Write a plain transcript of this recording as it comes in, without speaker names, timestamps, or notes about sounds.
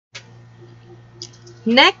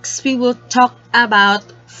Next, we will talk about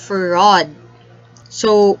fraud.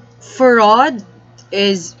 So, fraud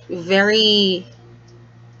is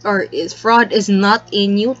fraud is not a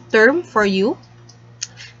new term for you,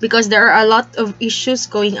 because there are a lot of issues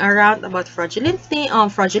going around about fraudulent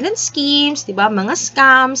schemes, diba? Mga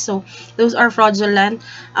scams. So, those are fraudulent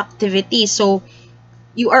activities. So,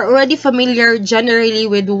 you are already familiar generally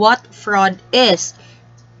with what fraud is.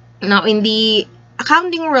 Now, in the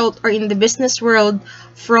accounting world or in the business world,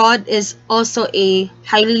 fraud is also a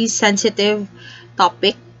highly sensitive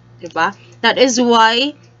topic, diba? That is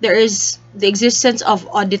why there is the existence of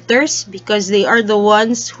auditors, because they are the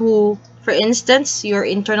ones who, for instance, your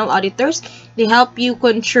internal auditors, they help you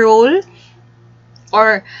control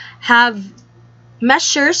or have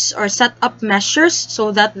measures or set up measures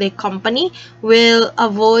so that the company will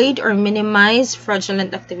avoid or minimize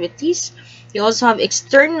fraudulent activities. You also have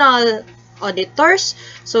external auditors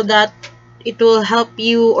so that it will help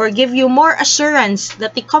you or give you more assurance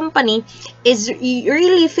that the company is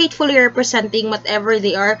really faithfully representing whatever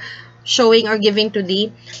they are showing or giving to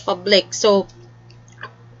the public. So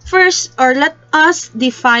first, or let us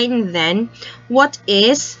define then what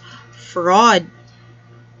is fraud.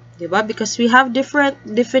 Diba? Because we have different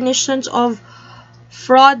definitions of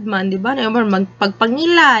fraud man, diba? Na uban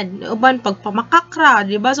magpagpangilad, na uban pagpamakakra,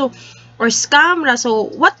 diba? So, or scam ra. So,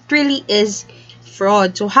 what really is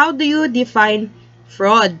fraud? So, how do you define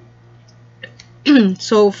fraud?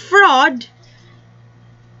 So, fraud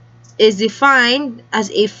is defined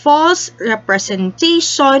as a false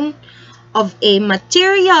representation of a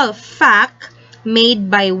material fact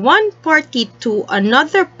made by one party to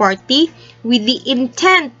another party with the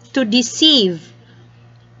intent to deceive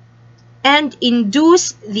and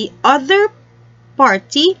induce the other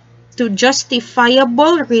party to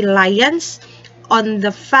justifiable reliance on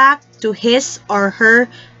the fact to his or her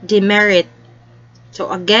demerit.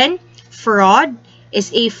 So again, fraud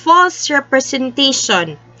is a false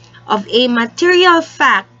representation of a material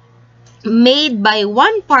fact made by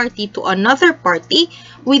one party to another party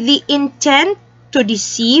with the intent to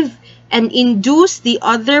deceive and induce the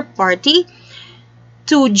other party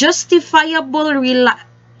to justifiably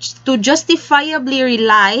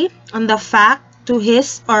rely on the fact to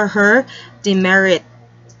his or her demerit.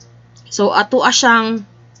 So, ato siyang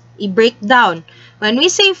i-break down. When we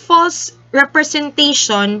say false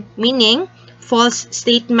representation, meaning false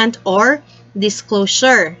statement or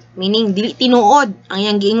disclosure, meaning dili tinuod ang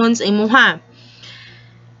iyang giingon sa imuha.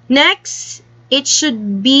 Next, it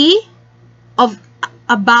should be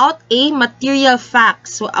about a material fact.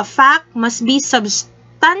 So, a fact must be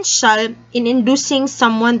substantial in inducing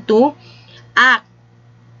someone to act.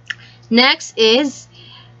 Next is,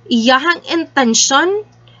 iyahang intention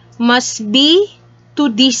must be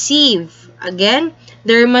to deceive. Again,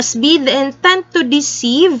 there must be the intent to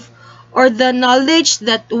deceive or the knowledge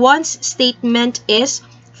that one's statement is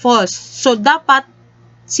false. So, dapat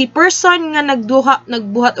si person nga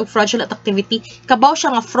nagbuhat og fraudulent activity, kabaw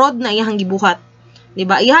siya nga fraud na iyahang gibuhat.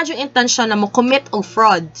 Diba? Iya yung intention na mo commit og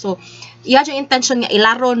fraud. So, iya yung intention nga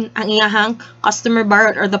ilaron ang iyahang customer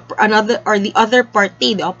bar or the other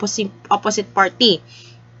party, the opposite party.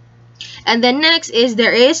 And then next is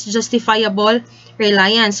there is justifiable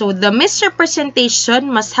reliance. So, the misrepresentation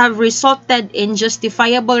must have resulted in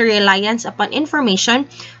justifiable reliance upon information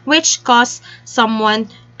which caused someone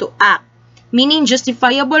to act. Meaning,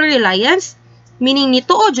 justifiable reliance, meaning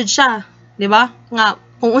nituo jud siya. Diba? Nga,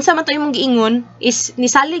 kung unsa man to imong giingon, is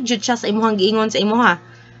nisalig jud siya sa imong giingon sa imuha.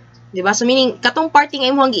 Diba? So, meaning, katong party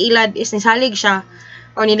nga imong giilad is nisalig siya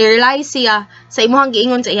or nirely siya sa imong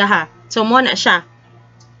giingon sa iyaha. So, mo na siya.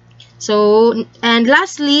 So, and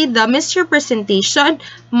lastly, the misrepresentation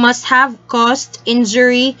must have caused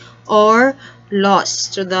injury or loss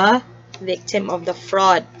to the victim of the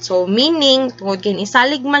fraud. So, meaning, tungod kay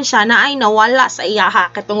nisalig man siya na ay nawala sa iyaha,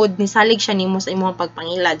 katungod nisalig siya nimo sa imong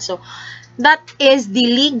pagpangilad. So, that is the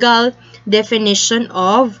legal definition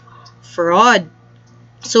of fraud.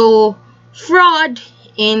 So, fraud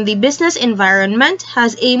in the business environment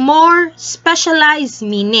has a more specialized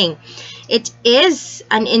meaning. It is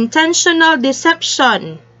an intentional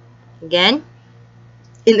deception. Again,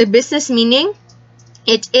 in the business meaning,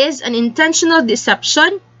 it is an intentional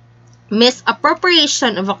deception,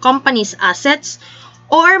 misappropriation of a company's assets,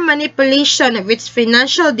 or manipulation of its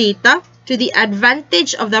financial data to the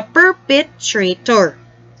advantage of the perpetrator.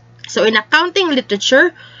 So, in accounting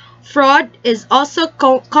literature, fraud is also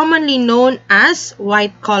commonly known as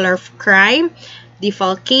white-collar crime,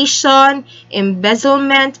 defalcation,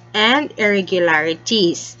 embezzlement, and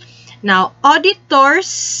irregularities. Now,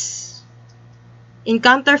 auditors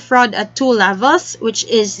encounter fraud at two levels, which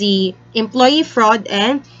is the employee fraud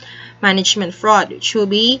and management fraud, which we'll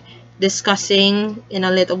be discussing in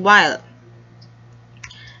a little while.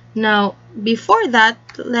 Now, before that,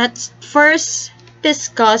 let's first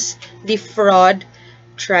discuss the fraud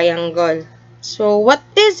triangle. So, what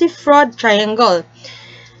is the fraud triangle?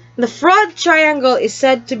 The fraud triangle is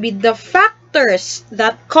said to be the factors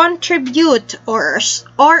that contribute or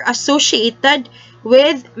associated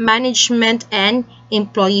with management and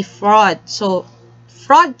employee fraud. So,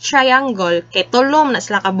 fraud triangle, kay tulong na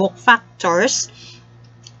sila kabuk factors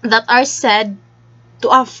that are said to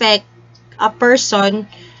affect a person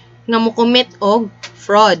nga mo commit og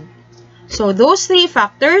fraud. So, those three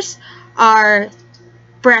factors are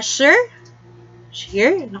pressure.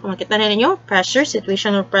 Here, makita na ninyo, pressure,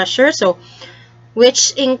 situational pressure. So,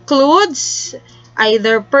 which includes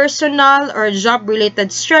either personal or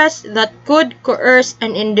job-related stress that could coerce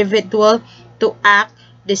an individual to act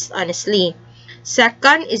dishonestly.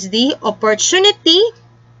 Second is the opportunity,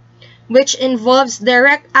 which involves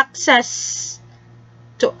direct access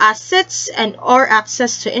to assets and or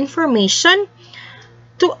access to information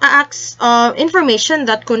information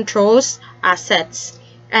that controls assets.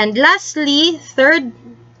 And lastly, third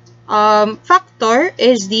factor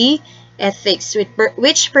is the ethics,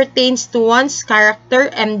 which pertains to one's character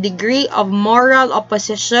and degree of moral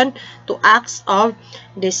opposition to acts of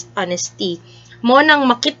dishonesty. Mo nang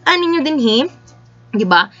makita ninyo dinhi, di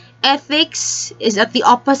ba? Ethics is at the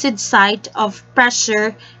opposite side of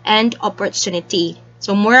pressure and opportunity.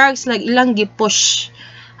 So, murag sila ilang gipush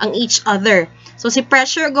ang each other. So, si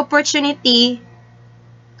pressure ug opportunity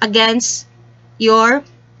against your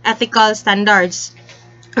ethical standards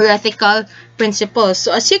or ethical principles.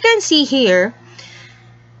 So, as you can see here,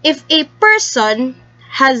 if a person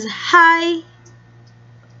has high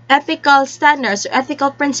ethical standards or ethical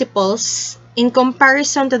principles in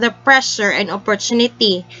comparison to the pressure and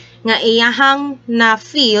opportunity nga iyahang na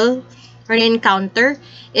feel or na encounter,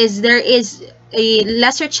 there is a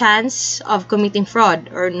lesser chance of committing fraud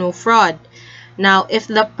or no fraud. Now, if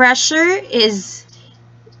the pressure is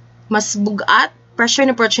mas bugat, pressure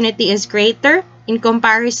and opportunity is greater in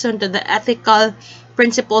comparison to the ethical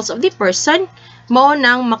principles of the person, mo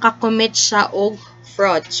nang makakommit siya og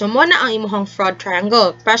fraud. So, mo na ang imuhang fraud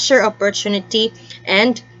triangle: pressure, opportunity,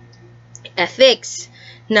 and ethics.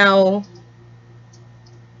 Now,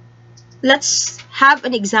 let's have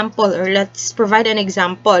an example or let's provide an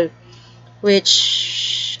example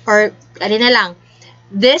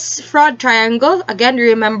this fraud triangle, again,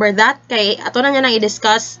 remember that kay ato na nga nang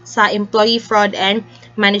i-discuss sa employee fraud and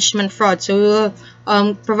management fraud. So, we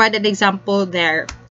will provide an example there.